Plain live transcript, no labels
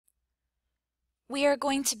we are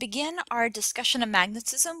going to begin our discussion of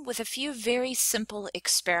magnetism with a few very simple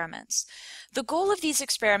experiments. The goal of these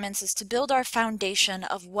experiments is to build our foundation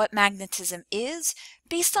of what magnetism is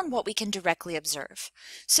based on what we can directly observe.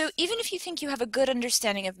 So even if you think you have a good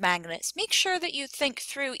understanding of magnets, make sure that you think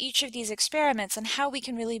through each of these experiments and how we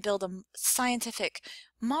can really build a scientific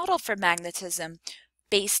model for magnetism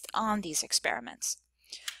based on these experiments.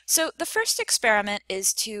 So the first experiment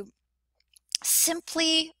is to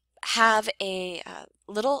simply have a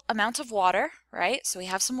little amount of water, right? So we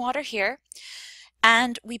have some water here,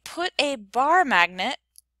 and we put a bar magnet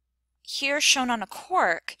here shown on a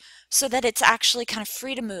cork so that it's actually kind of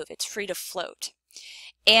free to move, it's free to float.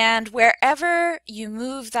 And wherever you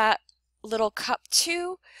move that little cup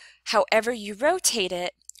to, however you rotate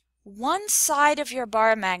it, one side of your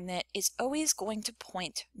bar magnet is always going to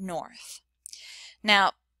point north.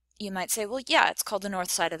 Now, you might say, well, yeah, it's called the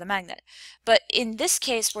north side of the magnet. But in this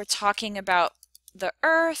case, we're talking about the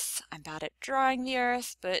Earth. I'm bad at drawing the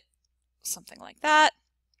Earth, but something like that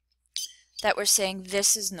we're saying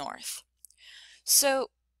this is north.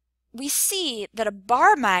 So we see that a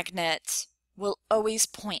bar magnet will always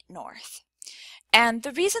point north. And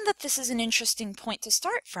the reason that this is an interesting point to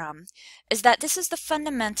start from is that this is the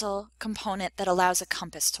fundamental component that allows a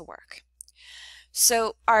compass to work.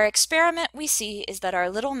 So our experiment we see is that our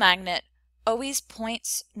little magnet always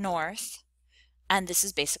points north, and this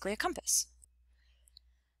is basically a compass.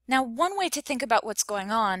 Now, one way to think about what's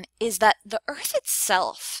going on is that the Earth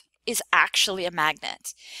itself is actually a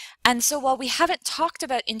magnet. And so while we haven't talked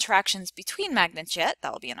about interactions between magnets yet,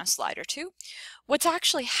 that'll be in a slide or two, what's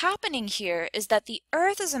actually happening here is that the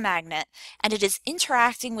Earth is a magnet and it is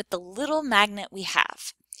interacting with the little magnet we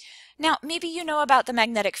have. Now, maybe you know about the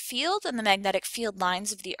magnetic field and the magnetic field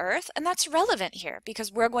lines of the Earth, and that's relevant here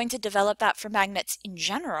because we're going to develop that for magnets in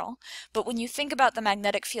general. But when you think about the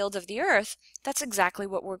magnetic field of the Earth, that's exactly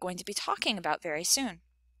what we're going to be talking about very soon.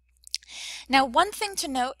 Now, one thing to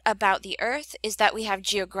note about the Earth is that we have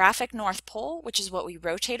geographic North Pole, which is what we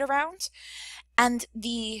rotate around, and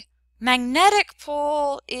the magnetic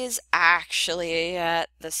pole is actually at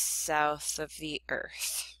the south of the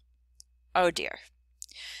Earth. Oh dear.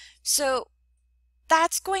 So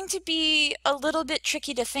that's going to be a little bit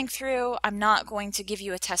tricky to think through. I'm not going to give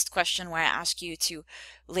you a test question where I ask you to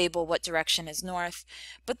label what direction is north.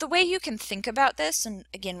 But the way you can think about this, and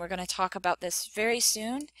again, we're going to talk about this very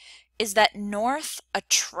soon, is that north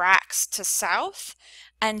attracts to south.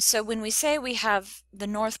 And so when we say we have the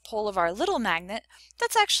north pole of our little magnet,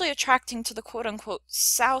 that's actually attracting to the quote-unquote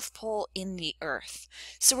south pole in the Earth.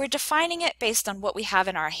 So we're defining it based on what we have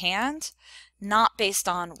in our hand, not based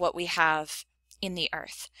on what we have in the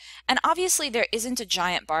Earth. And obviously there isn't a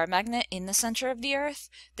giant bar magnet in the center of the Earth.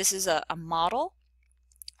 This is a model.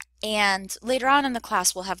 And later on in the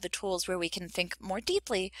class we'll have the tools where we can think more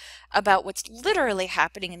deeply about what's literally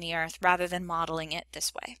happening in the Earth rather than modeling it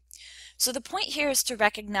this way. So the point here is to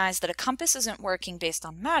recognize that a compass isn't working based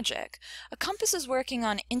on magic. A compass is working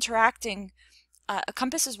on interacting,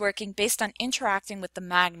 based on interacting with the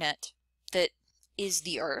magnet that is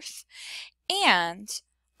the Earth. And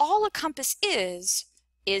all a compass is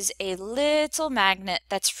a little magnet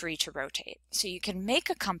that's free to rotate. So you can make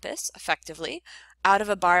a compass, effectively, out of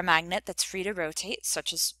a bar magnet that's free to rotate,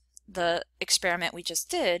 such as the experiment we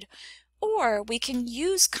just did, or we can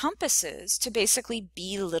use compasses to basically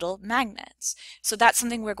be little magnets. So that's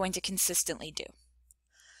something we're going to consistently do.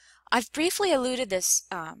 I've briefly alluded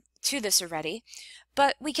to this already,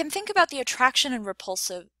 but we can think about the attraction and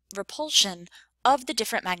repulsion of the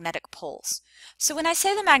different magnetic poles. So when I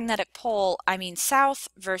say the magnetic pole, I mean south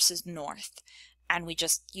versus north, and we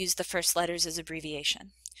just use the first letters as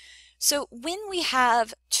abbreviation. So when we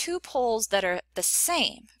have two poles that are the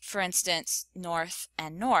same, for instance, north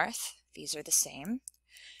and north, these are the same,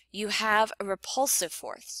 you have a repulsive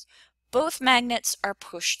force. Both magnets are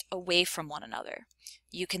pushed away from one another.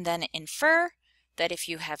 You can then infer that if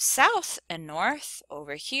you have south and north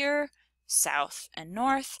over here, south and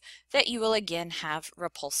north, that you will again have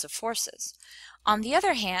repulsive forces. On the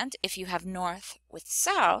other hand, if you have north with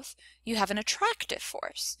south, you have an attractive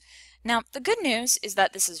force. Now, the good news is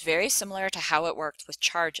that this is very similar to how it worked with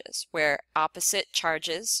charges, where opposite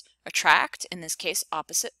charges attract, in this case,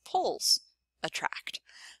 opposite poles attract.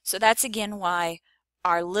 So that's again why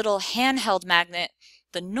our little handheld magnet,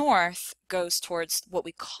 the north, goes towards what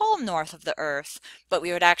we call north of the Earth, but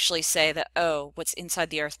we would actually say that, oh, what's inside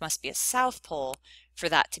the Earth must be a south pole for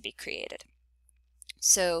that to be created.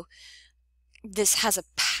 So this has a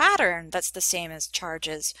pattern that's the same as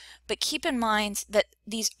charges, but keep in mind that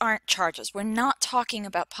these aren't charges. We're not talking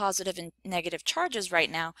about positive and negative charges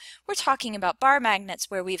right now. We're talking about bar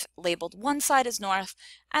magnets where we've labeled one side as north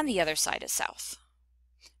and the other side as south,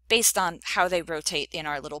 based on how they rotate in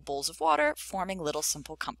our little bowls of water, forming little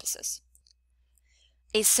simple compasses.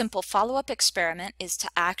 A simple follow-up experiment is to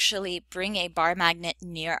actually bring a bar magnet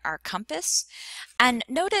near our compass. And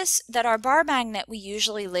notice that our bar magnet, we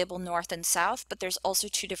usually label north and south, but there's also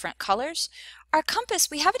two different colors. Our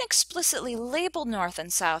compass, we haven't explicitly labeled north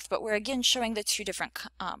and south, but we're again showing the two different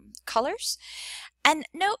colors. And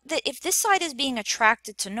note that if this side is being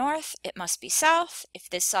attracted to north, it must be south. If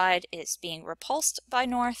this side is being repulsed by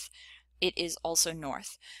north, it is also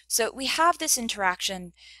north. So we have this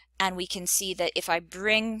interaction, and we can see that if I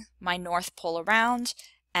bring my north pole around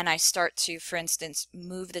and I start to, for instance,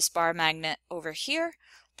 move this bar magnet over here,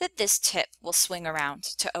 that this tip will swing around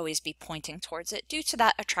to always be pointing towards it due to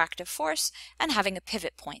that attractive force and having a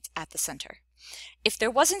pivot point at the center. If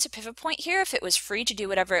there wasn't a pivot point here, if it was free to do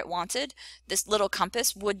whatever it wanted, this little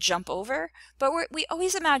compass would jump over, but we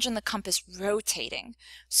always imagine the compass rotating,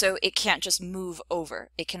 so it can't just move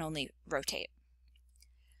over, it can only rotate.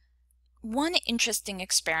 One interesting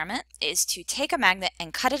experiment is to take a magnet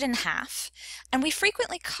and cut it in half, and we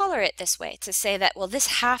frequently color it this way to say that, well,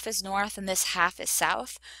 this half is north and this half is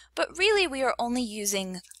south, but really we are only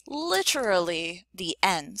using literally the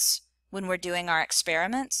ends when we're doing our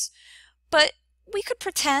experiments. But we could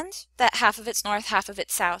pretend that half of it's north, half of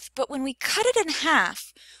it's south, but when we cut it in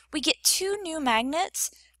half, we get two new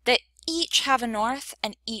magnets that each have a north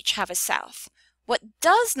and each have a south. What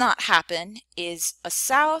does not happen is a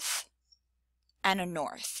south and a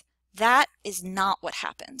north. That is not what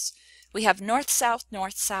happens. We have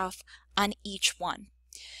north-south on each one.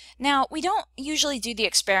 Now, we don't usually do the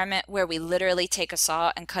experiment where we literally take a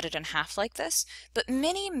saw and cut it in half like this, but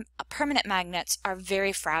many permanent magnets are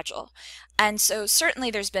very fragile. And so certainly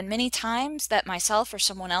there's been many times that myself or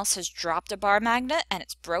someone else has dropped a bar magnet and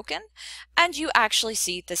it's broken, and you actually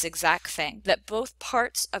see this exact thing, that both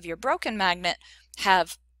parts of your broken magnet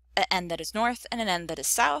have an end that is north and an end that is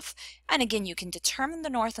south. And again, you can determine the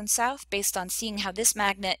north and south based on seeing how this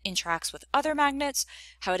magnet interacts with other magnets,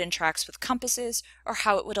 how it interacts with compasses, or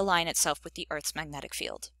how it would align itself with the Earth's magnetic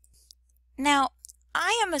field. Now,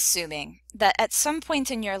 I am assuming that at some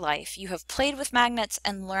point in your life you have played with magnets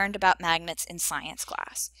and learned about magnets in science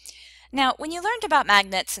class. Now, when you learned about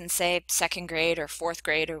magnets in, say, 2nd grade or 4th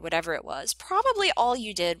grade or whatever it was, probably all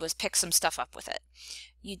you did was pick some stuff up with it.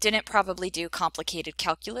 You didn't probably do complicated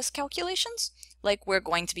calculus calculations, like we're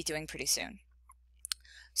going to be doing pretty soon.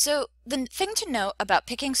 So the thing to note about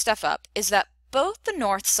picking stuff up is that both the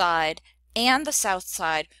north side and the south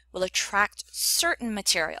side will attract certain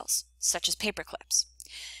materials, such as paper clips.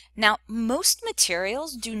 Now, most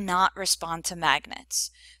materials do not respond to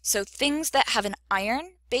magnets. So things that have an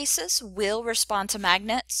iron basis will respond to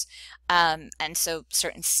magnets, and so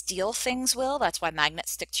certain steel things will. That's why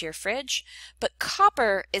magnets stick to your fridge. But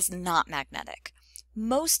copper is not magnetic.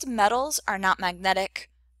 Most metals are not magnetic,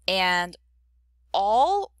 and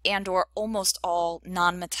all and/or almost all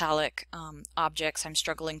non-metallic objects, I'm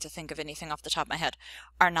struggling to think of anything off the top of my head,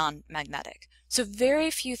 are non-magnetic. So very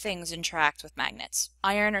few things interact with magnets.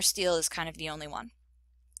 Iron or steel is kind of the only one.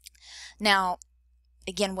 Now,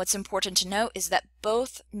 again, what's important to note is that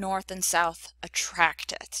both north and south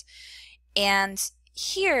attract it. And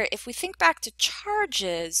here, if we think back to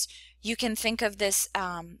charges, you can think of this,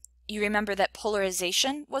 you remember that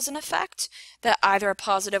polarization was an effect, that either a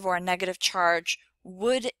positive or a negative charge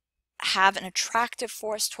would have an attractive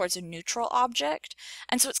force towards a neutral object.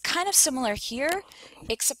 And so it's kind of similar here,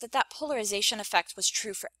 except that that polarization effect was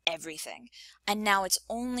true for everything. And now it's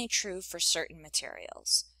only true for certain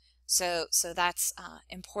materials. So that's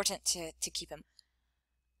important to keep in mind.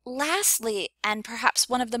 Lastly, and perhaps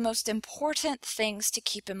one of the most important things to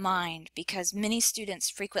keep in mind, because many students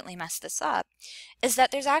frequently mess this up, is that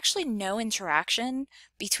there's actually no interaction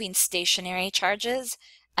between stationary charges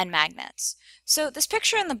and magnets. So this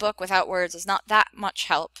picture in the book without words is not that much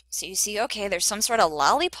help. So you see, okay, there's some sort of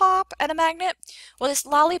lollipop at a magnet. Well, this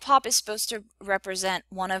lollipop is supposed to represent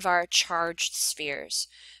one of our charged spheres.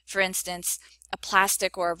 For instance, a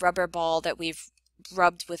plastic or a rubber ball that we've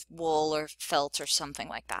rubbed with wool or felt or something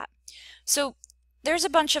like that. So there's a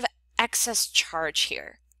bunch of excess charge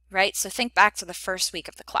here, right? So think back to the first week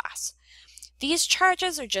of the class. These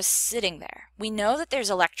charges are just sitting there. We know that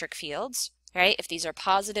there's electric fields, right? If these are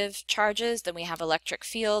positive charges, then we have electric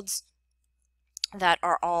fields that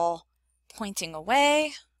are all pointing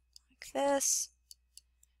away like this,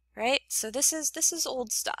 right? So this is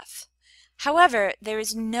old stuff. However, there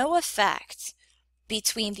is no effect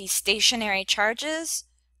between these stationary charges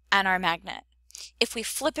and our magnet. If we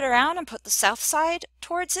flip it around and put the south side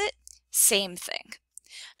towards it, same thing.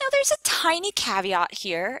 Now there's a tiny caveat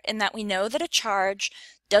here in that we know that a charge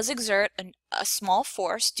does exert a small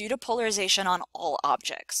force due to polarization on all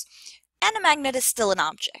objects, and a magnet is still an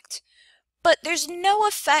object. But there's no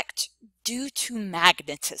effect due to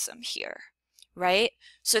magnetism here, right?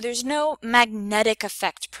 So there's no magnetic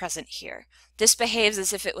effect present here. This behaves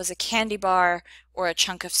as if it was a candy bar or a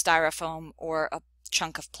chunk of styrofoam or a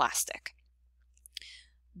chunk of plastic.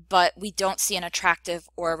 But we don't see an attractive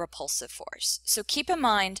or a repulsive force. So keep in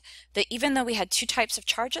mind that even though we had two types of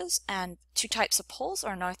charges and two types of poles,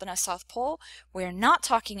 or north and a south pole, we're not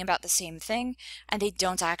talking about the same thing, and they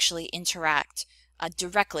don't actually interact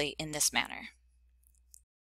directly in this manner.